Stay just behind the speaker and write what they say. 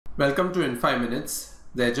Welcome to In 5 Minutes.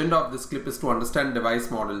 The agenda of this clip is to understand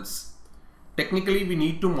device models. Technically, we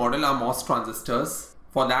need to model our MOS transistors.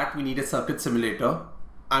 For that, we need a circuit simulator.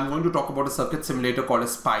 I'm going to talk about a circuit simulator called a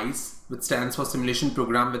SPICE, which stands for Simulation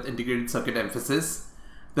Program with Integrated Circuit Emphasis.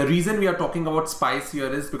 The reason we are talking about SPICE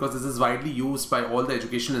here is because this is widely used by all the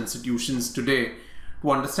educational institutions today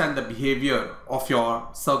to understand the behavior of your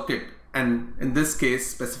circuit, and in this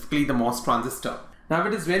case, specifically the MOS transistor. Now,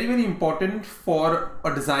 it is very important for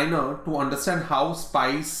a designer to understand how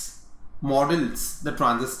SPICE models the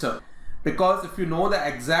transistor, because if you know the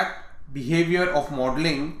exact behavior of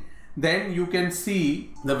modeling, then you can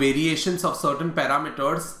see the variations of certain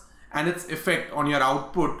parameters and its effect on your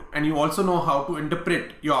output, and you also know how to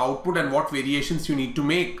interpret your output and what variations you need to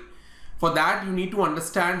make. For that, you need to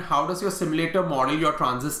understand how does your simulator model your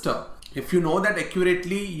transistor. If you know that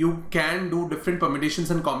accurately, you can do different permutations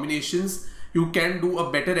and combinations. You can do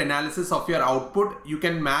a better analysis of your output. You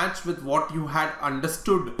can match with what you had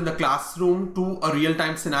understood in the classroom to a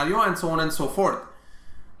real-time scenario, and so on and so forth.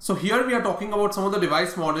 So here we are talking about some of the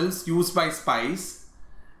device models used by SPICE.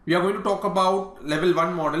 We are going to talk about level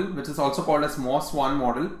 1 model, which is also called as MOS1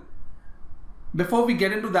 model. Before we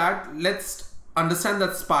get into that, let's understand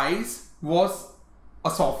that SPICE was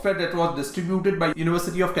a software that was distributed by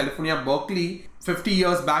University of California, Berkeley 50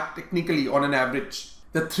 years back technically on an average.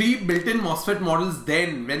 The three built-in MOSFET models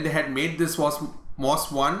then, when they had made this, was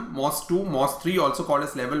MOS1, MOS2, MOS3, also called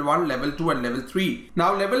as level 1, level 2 and level 3.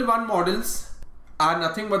 Now level 1 models are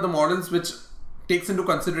nothing but the models which takes into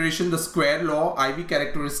consideration the square law, IV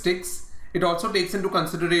characteristics. It also takes into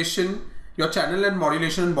consideration your channel and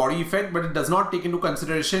modulation and body effect, but it does not take into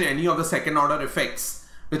consideration any of the second order effects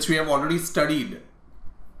which we have already studied.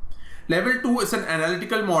 Level 2 is an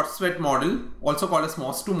analytical MOSFET model, also called as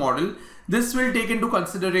MOS2 model. This will take into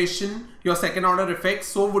consideration your second order effects.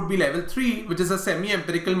 So would be level 3, which is a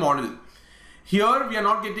semi-empirical model. Here we are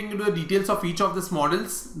not getting into the details of each of these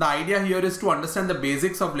models. The idea here is to understand the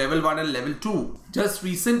basics of level 1 and level 2. Just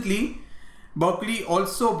recently, Berkeley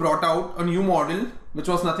also brought out a new model, which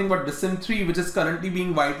was nothing but DSIM-3, which is currently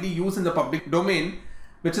being widely used in the public domain,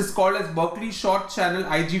 which is called as Berkeley Short Channel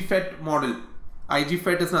IGFET model.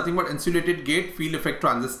 IGFET is nothing but insulated gate field effect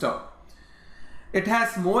transistor. It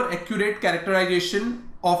has more accurate characterization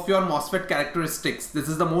of your MOSFET characteristics. This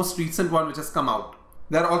is the most recent one which has come out.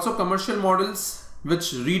 There are also commercial models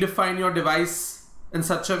which redefine your device in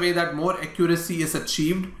such a way that more accuracy is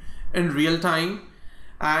achieved in real time.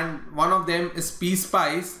 And one of them is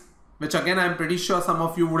PSPICE, which again I'm pretty sure some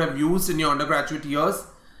of you would have used in your undergraduate years. It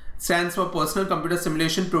stands for Personal Computer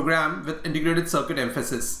Simulation Program with Integrated Circuit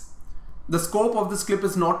Emphasis. The scope of this clip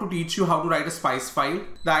is not to teach you how to write a SPICE file.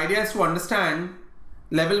 The idea is to understand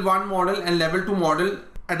level 1 model and level 2 model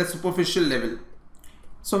at a superficial level.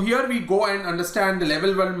 So here we go and understand the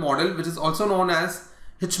level 1 model, which is also known as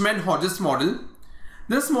Hitchman-Hodges model.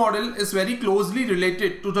 This model is very closely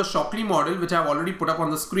related to the Shockley model, which I have already put up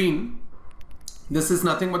on the screen. This is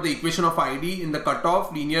nothing but the equation of ID in the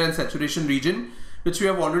cutoff, linear and saturation region, which we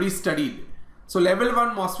have already studied. So level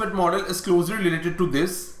 1 MOSFET model is closely related to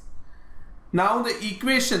this. Now the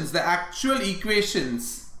equations, the actual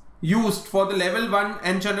equations used for the level 1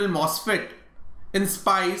 n-channel MOSFET in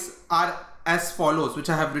SPICE are as follows, which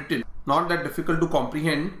I have written. Not that difficult to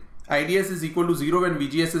comprehend. IDS is equal to 0 when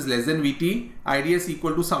VGS is less than VT. IDS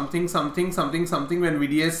equal to something when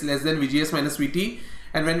VDS less than VGS minus VT,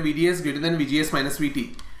 and when VDS greater than VGS minus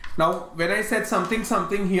VT. Now when I said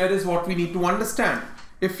something, here is what we need to understand.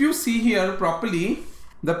 If you see here properly,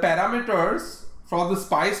 the parameters for the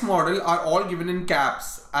SPICE model are all given in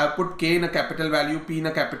caps. I have put K in a capital value, P in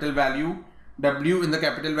a capital value, W in the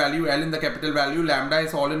capital value, L in the capital value, lambda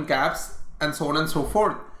is all in caps, and so on and so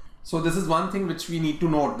forth. So this is one thing which we need to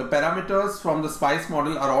note. The parameters from the SPICE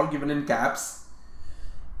model are all given in caps.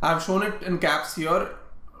 I have shown it in caps here.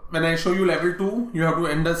 When I show you level 2, you have to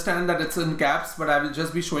understand that it's in caps, but I will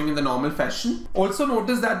just be showing in the normal fashion. Also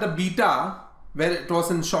notice that the beta, where it was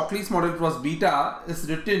in Shockley's model, it was beta, is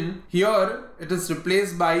written here. It is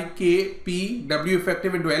replaced by KP, W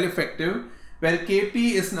effective into L effective, where KP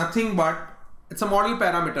is nothing but, it's a model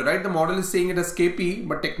parameter, right? The model is saying it as KP,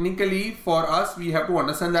 but technically for us, we have to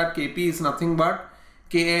understand that KP is nothing but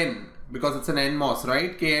Kn, because it's an NMOS,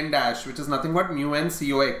 right? Kn dash, which is nothing but mu n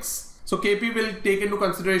COX. So KP will take into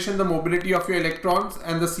consideration the mobility of your electrons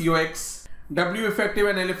and the COX. W effective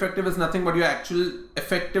and L effective is nothing but your actual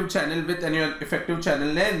effective channel width and your effective channel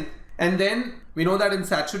length. And then we know that in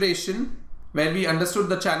saturation, where we understood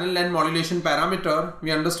the channel length modulation parameter,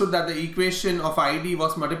 we understood that the equation of ID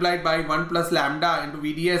was multiplied by 1 plus lambda into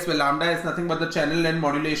VDS, where lambda is nothing but the channel length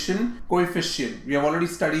modulation coefficient. We have already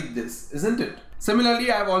studied this, isn't it? Similarly,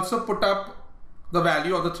 I have also put up the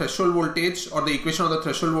value of the threshold voltage or the equation of the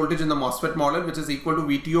threshold voltage in the MOSFET model, which is equal to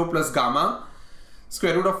VTO plus gamma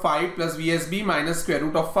square root of 5 plus VSB minus square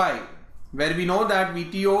root of 5, where we know that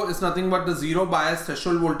VTO is nothing but the zero bias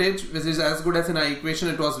threshold voltage, which is as good as in our equation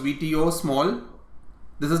it was VTO small.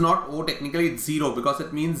 This is not O, technically it's zero because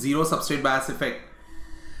it means zero substrate bias effect.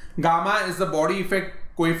 Gamma is the body effect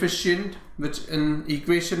coefficient, which in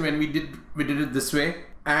equation when we did it this way,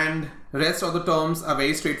 and rest of the terms are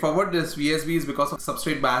very straightforward. This VSB is because of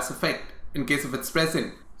substrate bias effect in case if it's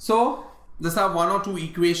present. So these are one or two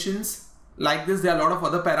equations. Like this, there are a lot of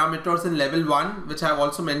other parameters in level 1 which I have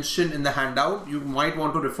also mentioned in the handout. You might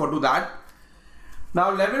want to refer to that.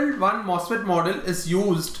 Now level 1 MOSFET model is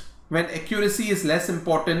used when accuracy is less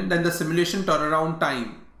important than the simulation turnaround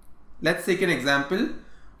time. Let's take an example.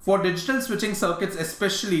 For digital switching circuits,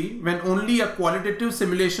 especially when only a qualitative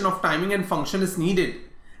simulation of timing and function is needed,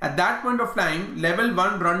 at that point of time, level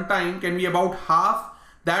 1 runtime can be about half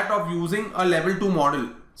that of using a level 2 model.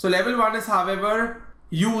 So level 1 is, however,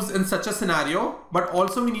 used in such a scenario, but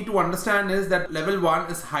also we need to understand is that level 1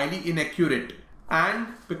 is highly inaccurate, and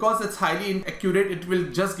because it's highly inaccurate, it will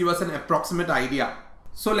just give us an approximate idea.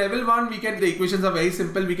 So level 1, the equations are very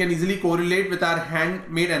simple. We can easily correlate with our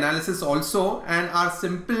handmade analysis also, and are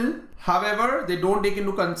simple. However, they don't take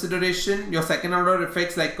into consideration your second order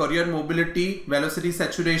effects like carrier mobility, velocity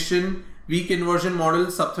saturation, weak inversion model,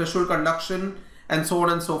 subthreshold conduction, and so on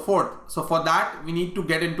and so forth. So for that, we need to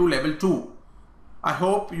get into level 2. I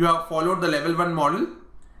hope you have followed the level 1 model.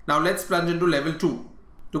 Now let's plunge into level 2.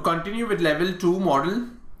 To continue with level 2 model,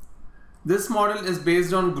 this model is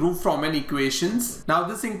based on Grove-Froment equations. Now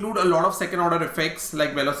this includes a lot of second order effects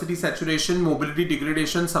like velocity saturation, mobility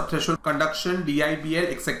degradation, subthreshold conduction,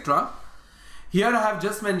 DIBL, etc. Here I have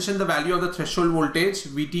just mentioned the value of the threshold voltage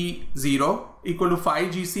VT0 equal to phi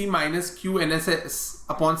GC minus Q NSS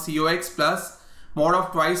upon COX plus mod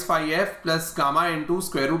of twice phi F plus gamma into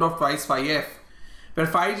square root of twice phi F, where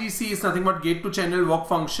phi GC is nothing but gate to channel work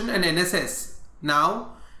function and NSS.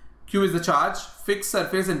 Now Q is the charge, fixed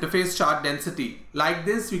surface interface charge density. Like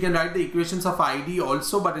this, we can write the equations of ID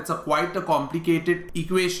also, but it's quite a complicated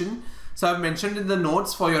equation. So I've mentioned in the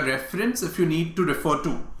notes for your reference if you need to refer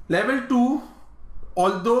to. Level 2,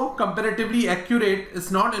 although comparatively accurate, is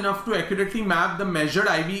not enough to accurately map the measured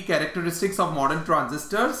IV characteristics of modern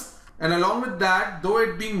transistors. And along with that, though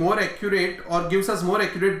it being more accurate or gives us more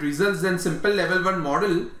accurate results than simple level 1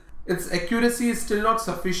 model, its accuracy is still not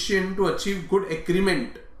sufficient to achieve good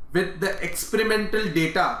agreement with the experimental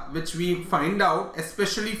data which we find out,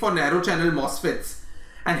 especially for narrow channel MOSFETs,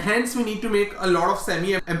 and hence we need to make a lot of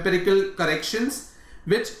semi-empirical corrections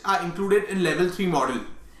which are included in level 3 model.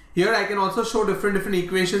 Here I can also show different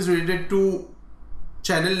equations related to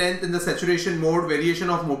channel length in the saturation mode, variation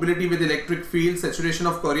of mobility with electric field, saturation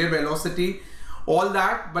of carrier velocity, all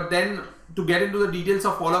that, but then to get into the details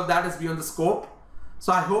of all of that is beyond the scope.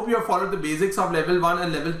 So I hope you have followed the basics of level 1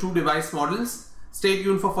 and level 2 device models. Stay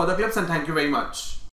tuned for further clips and thank you very much.